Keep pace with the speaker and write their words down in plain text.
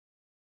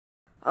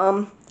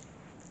Um,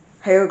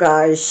 hey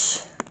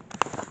guys,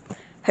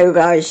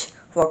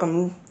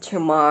 welcome to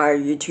my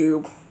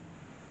YouTube,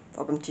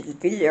 welcome to the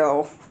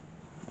video,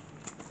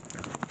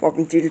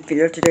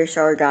 today.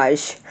 Sorry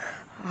guys,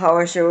 how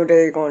is your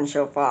day going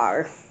so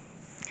far?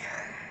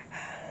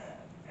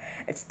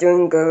 It's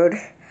doing good.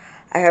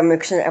 I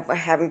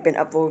haven't been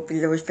uploading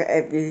videos for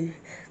every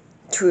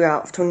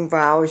 24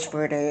 hours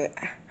per day.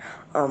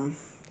 It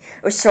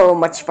was so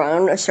much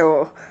fun,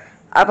 so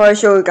I'll probably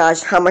show you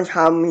guys how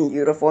many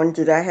uniforms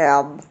did I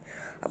have.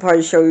 I'll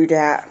probably show you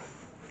that.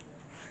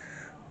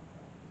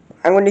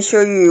 I'm going to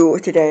show you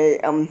today,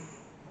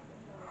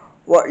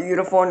 what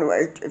uniform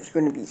it's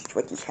going to be,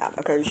 what you have.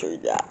 Okay, I'll show you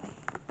that.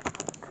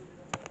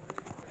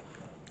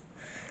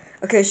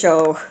 Okay,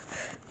 so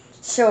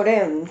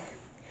then,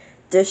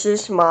 this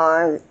is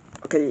my,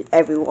 okay,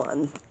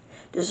 everyone,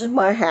 this is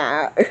my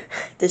hat,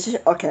 this is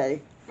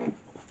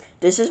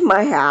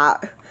my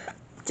hat,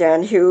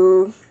 then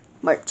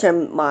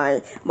my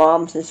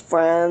mom's his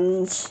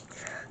friends,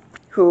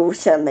 who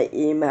sent the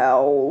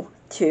email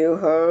to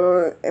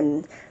her,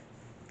 and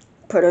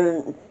put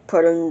in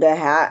the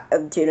hat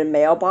into the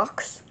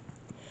mailbox,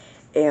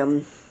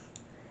 and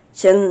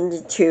send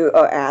it to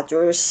our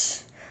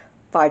address,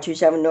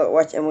 527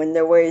 Northwest and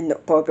Windoway,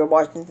 Portland,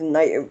 Washington,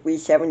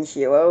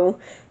 9370.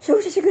 So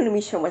this is going to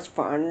be so much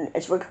fun.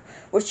 It's like,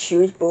 what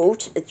shoes,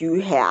 boots that you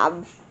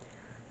have,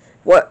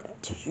 what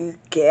you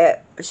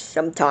get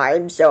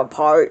sometimes, the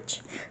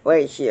parts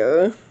right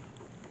here.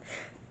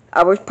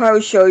 I would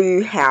probably show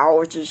you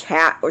how this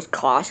hat was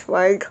cost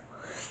like.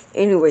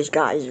 Anyways,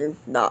 guys,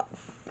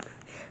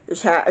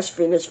 this hat is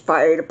finished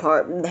fire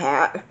department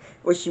hat,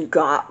 which I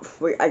got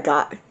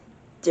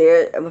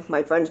there, and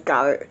my friends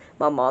got it.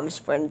 My mom's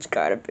friends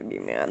got it, baby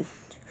man.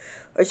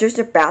 It's just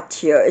a back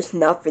here. It's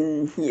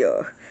nothing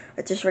here.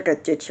 It's just like a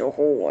ditch a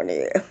hole in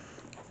it.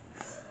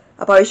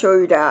 I'll probably show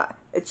you that.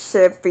 It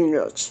said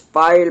Phoenix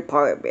Fire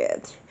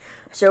Department.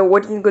 So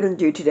what are you gonna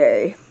do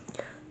today?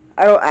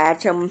 I'll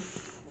add some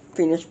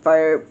Phoenix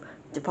Fire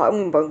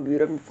Department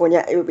Bermuda for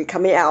that. It will be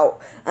coming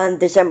out in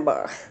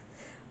December.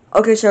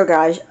 Okay, so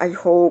guys, I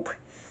hope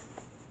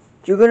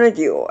you're gonna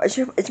do.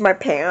 It's my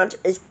pants.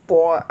 It's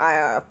for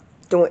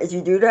if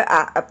you do that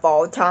at a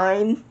fall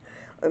time,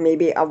 or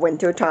maybe a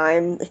winter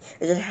time, it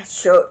just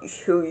show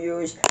you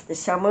use the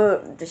summer,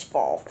 this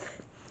fall.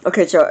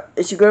 Okay, so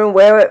if you're gonna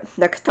wear it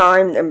next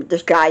time, and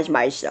disguise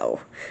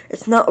myself.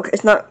 It's not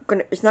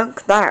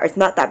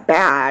that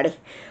bad.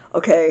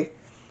 Okay,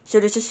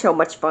 so this is so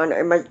much fun.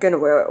 I'm gonna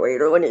wear it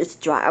later when it's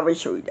dry. I will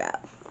show you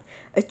that.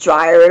 It's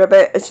dry a little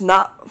bit. It's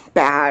not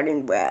bad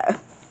and wet.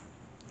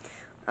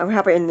 I'm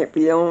happy in the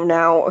video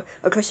now.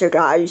 Okay, so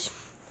guys.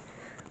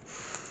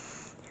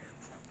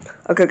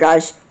 Okay,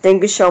 guys.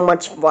 Thank you so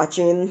much for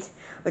watching.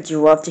 Would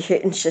you love to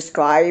hit and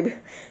subscribe?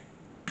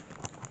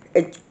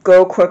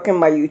 Go quick on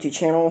my YouTube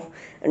channel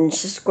and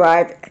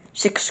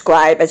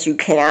subscribe as you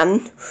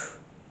can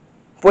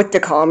with the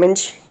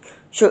comments.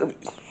 So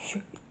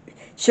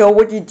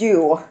what you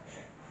do?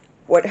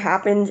 What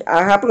happens?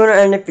 I'm gonna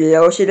end the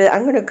video. So that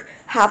I'm gonna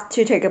have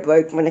to take a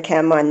break from the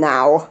camera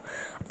now.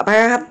 I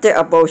have to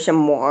upload some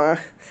more.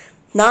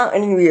 Not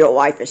any real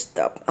life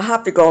stuff. I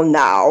have to go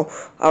now.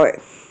 Alright.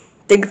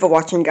 Thank you for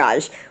watching,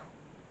 guys.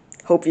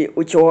 Hope you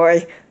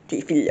enjoy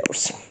the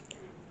videos.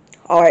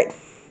 Alright.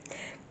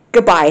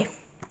 Goodbye.